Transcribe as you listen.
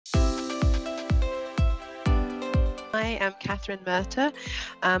I am Kathryn Murtagh.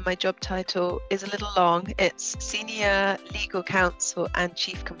 My job title is a little long. It's Senior Legal Counsel and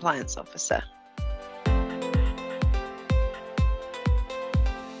Chief Compliance Officer.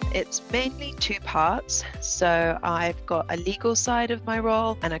 It's mainly two parts. So I've got a legal side of my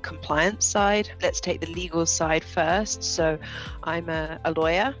role and a compliance side. Let's take the legal side first. So I'm a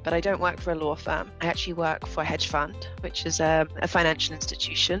lawyer, but I don't work for a law firm. I actually work for a hedge fund, which is a financial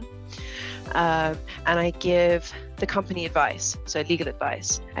institution. And I give the company advice, so legal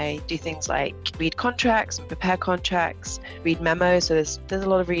advice. I do things like read contracts and prepare contracts, read memos. So there's a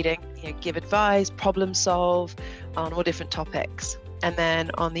lot of reading. Give advice, problem solve on all different topics. And then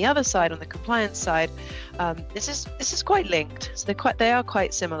on the other side, on the compliance side, this is quite linked. So they are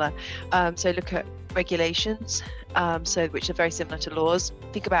quite similar. So look at regulations, which are very similar to laws.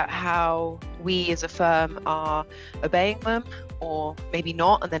 Think about how we as a firm are obeying them, or maybe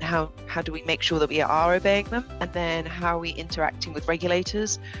not, and then how do we make sure that we are obeying them, and then how are we interacting with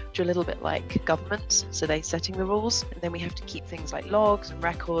regulators, which are a little bit like governments, so they're setting the rules, and then we have to keep things like logs and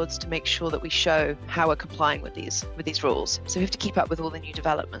records to make sure that we show how we're complying with these rules. So we have to keep up with all the new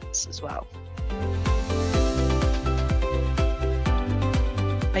developments as well.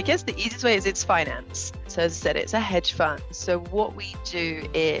 I guess the easiest way is it's finance. So as I said, it's a hedge fund. So what we do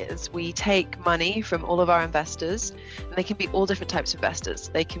is we take money from all of our investors, and they can be all different types of investors.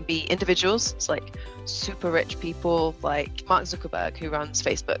 They can be individuals, it's like super rich people like Mark Zuckerberg, who runs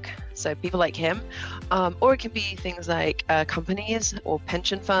Facebook. So people like him, or it can be things like companies or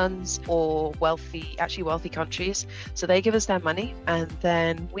pension funds or wealthy countries. So they give us their money, and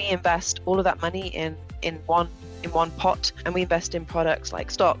then we invest all of that money in one pot, and we invest in products like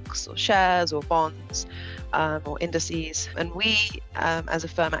stocks or shares or bonds or indices. And we as a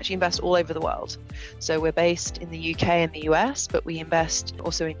firm actually invest all over the world. So we're based in the UK and the US, but we invest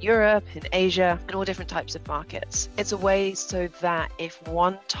also in Europe, in Asia, and all different types of markets. It's a way so that if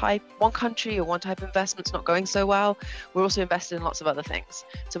one country or one type of investment's not going so well, we're also invested in lots of other things.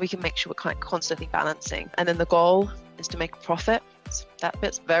 So we can make sure we're constantly balancing. And then the goal is to make a profit. That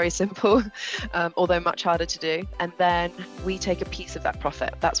bit's very simple, although much harder to do. And then we take a piece of that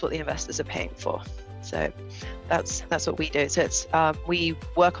profit. That's what the investors are paying for. So that's what we do. So it's we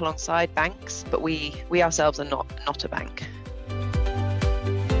work alongside banks, but we ourselves are not a bank.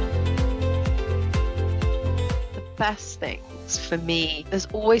 The best things for me, there's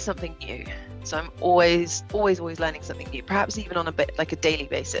always something new. So I'm always learning something new, perhaps even on a bit like a daily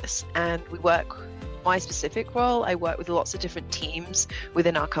basis. And my specific role, I work with lots of different teams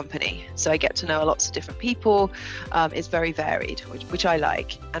within our company. So I get to know lots of different people. It's very varied, which I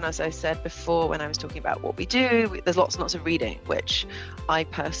like. And as I said before, when I was talking about what we do, there's lots and lots of reading, which I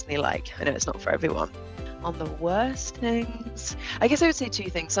personally like. I know it's not for everyone. On the worst things, I guess I would say two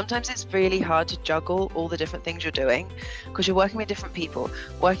things. Sometimes it's really hard to juggle all the different things you're doing because you're working with different people,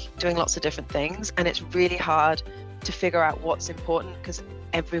 doing lots of different things. And it's really hard to figure out what's important because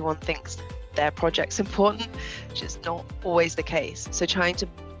everyone thinks their project's important, which is not always the case. So trying to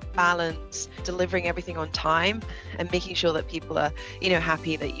balance delivering everything on time and making sure that people are,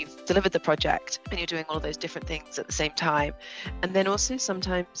 happy that you've delivered the project and you're doing all of those different things at the same time. And then also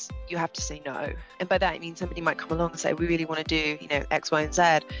sometimes you have to say no. And by that I mean somebody might come along and say, we really want to do, X, Y, and Z,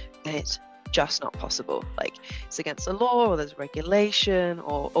 and it's just not possible. Like it's against the law or there's regulation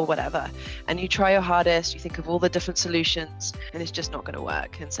or whatever. And you try your hardest, you think of all the different solutions, and it's just not going to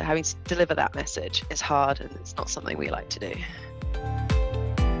work. And so having to deliver that message is hard, and it's not something we like to do.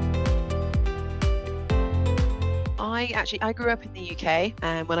 I grew up in the UK,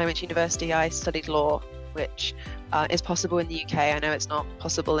 and when I went to university, I studied law, which is possible in the UK. I know it's not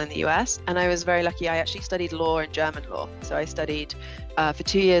possible in the US. And I was very lucky. I actually studied law and German law. So I studied for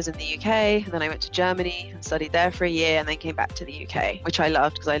 2 years in the UK, and then I went to Germany and studied there for a year, and then came back to the UK, which I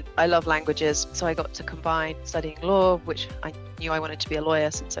loved because I love languages. So I got to combine studying law, which I knew I wanted to be a lawyer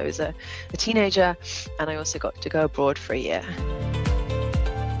since I was a teenager, and I also got to go abroad for a year.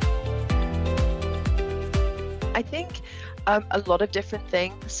 I think a lot of different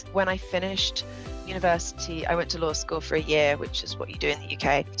things. When I finished university, I went to law school for a year, which is what you do in the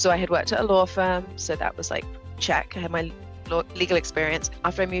UK. So I had worked at a law firm, so that was like check. I had my legal experience.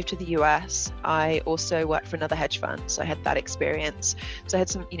 After I moved to the US, I also worked for another hedge fund, so I had that experience. So I had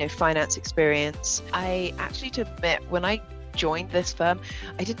some, finance experience. I actually, to admit, when I joined this firm,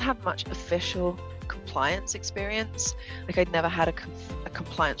 I didn't have much official compliance experience. Like I'd never had a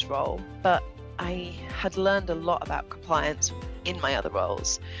compliance role, but I had learned a lot about compliance in my other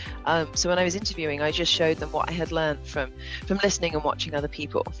roles. So when I was interviewing, I just showed them what I had learned from listening and watching other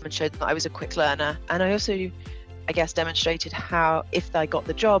people, and showed them that I was a quick learner. And I also I guess, demonstrated how, if I got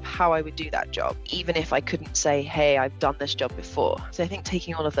the job, how I would do that job, even if I couldn't say, hey, I've done this job before. So I think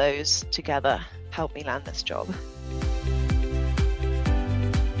taking all of those together helped me land this job.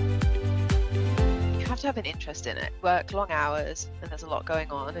 To have an interest in it. Work long hours and there's a lot going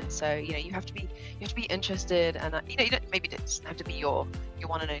on, and so you have to be interested, and you don't, maybe it doesn't have to be your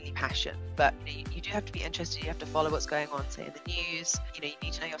one and only passion, but you do have to be interested. You have to follow what's going on, say in the news. You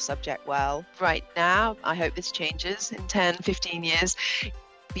need to know your subject well. Right now, I hope this changes in 10-15 years.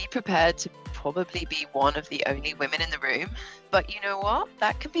 Be prepared to probably be one of the only women in the room, but you know what,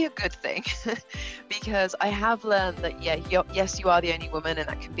 that can be a good thing because I have learned that yes, you are the only woman, and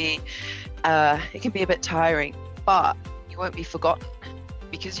that can be it can be a bit tiring, but you won't be forgotten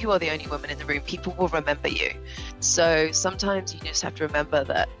because you are the only woman in the room. People will remember you. So sometimes you just have to remember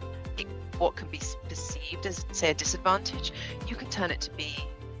that what can be perceived as, say, a disadvantage, you can turn it to be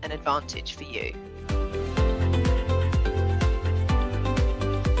an advantage for you.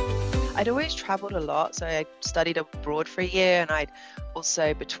 I'd always traveled a lot, so I studied abroad for a year, and I'd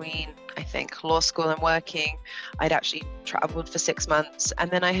also, between, I think, law school and working, I'd actually traveled for 6 months,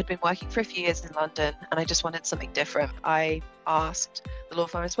 and then I had been working for a few years in London, and I just wanted something different. I asked the law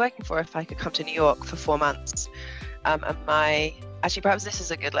firm I was working for if I could come to New York for 4 months, and actually, perhaps this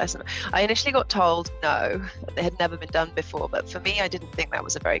is a good lesson. I initially got told no, that it had never been done before, but for me, I didn't think that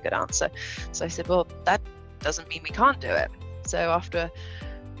was a very good answer. So I said, well, that doesn't mean we can't do it. So after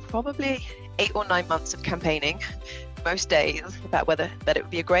probably 8 or 9 months of campaigning, most days, about that it would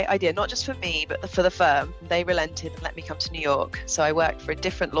be a great idea, not just for me, but for the firm, they relented and let me come to New York. So I worked for a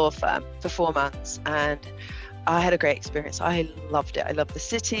different law firm for 4 months, and I had a great experience. I loved it. I loved the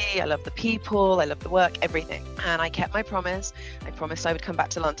city, I loved the people, I loved the work, everything. And I kept my promise. I promised I would come back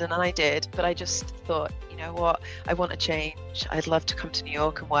to London, and I did. But I just thought, you know what, I want a change. I'd love to come to New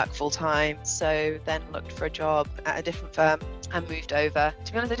York and work full time. So then looked for a job at a different firm and moved over.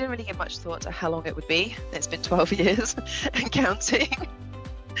 To be honest, I didn't really give much thought to how long it would be. It's been 12 years and counting.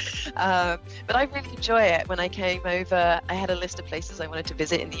 But I really enjoy it. When I came over, I had a list of places I wanted to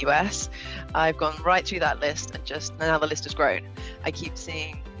visit in the US. I've gone right through that list, and just now the list has grown. I keep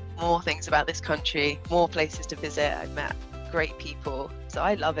seeing more things about this country, more places to visit. I've met great people, so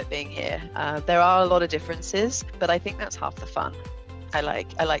I love it being here. There are a lot of differences, but I think that's half the fun. I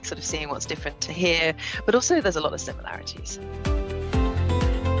like sort of seeing what's different to here, but also there's a lot of similarities.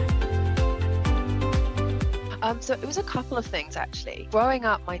 So it was a couple of things, actually. Growing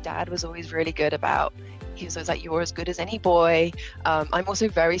up, my dad was always really good about, he was always like, you're as good as any boy. I'm also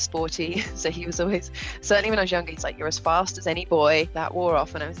very sporty. So he was always, certainly when I was younger, he's like, you're as fast as any boy. That wore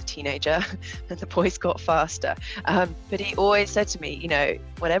off when I was a teenager and the boys got faster. But he always said to me,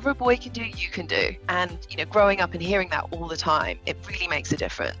 whatever a boy can do, you can do. And, growing up and hearing that all the time, it really makes a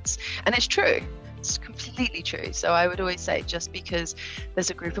difference. And it's true. It's completely true. So I would always say, just because there's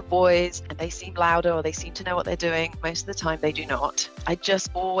a group of boys and they seem louder or they seem to know what they're doing, most of the time they do not. I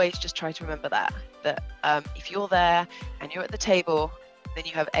just always try to remember that if you're there and you're at the table, then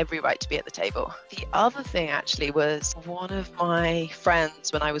you have every right to be at the table. The other thing actually was, one of my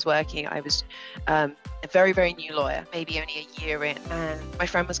friends, when I was working, I was a very, very new lawyer, maybe only a year in, and my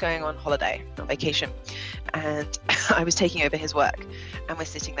friend was going on holiday, on vacation, and I was taking over his work, and we're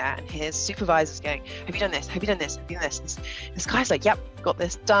sitting there, and his supervisor's going, have you done this? Have you done this? Have you done this? And this guy's like, yep, got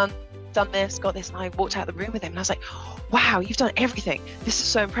this, done this, got this. And I walked out of the room with him, and I was like, wow, you've done everything. This is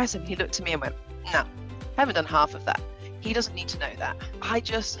so impressive. And he looked at me and went, no, I haven't done half of that. He doesn't need to know that. I'm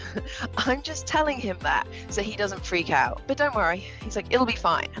just telling him that so he doesn't freak out. But don't worry. He's like, it'll be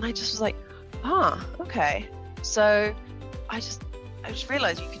fine. And I just was like, okay. So I just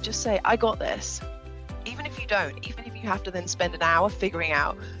realized you could just say, I got this. Even if you don't, even if you have to then spend an hour figuring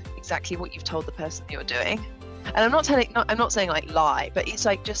out exactly what you've told the person you're doing. And I'm not saying like lie, but it's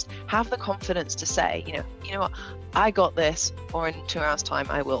like, just have the confidence to say, you know what, I got this, or in 2 hours time,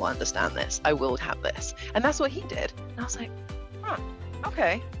 I will understand this. I will have this. And that's what he did. And I was like,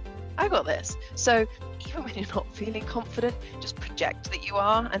 okay, I got this. So even when you're not feeling confident, just project that you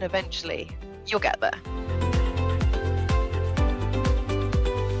are, and eventually you'll get there.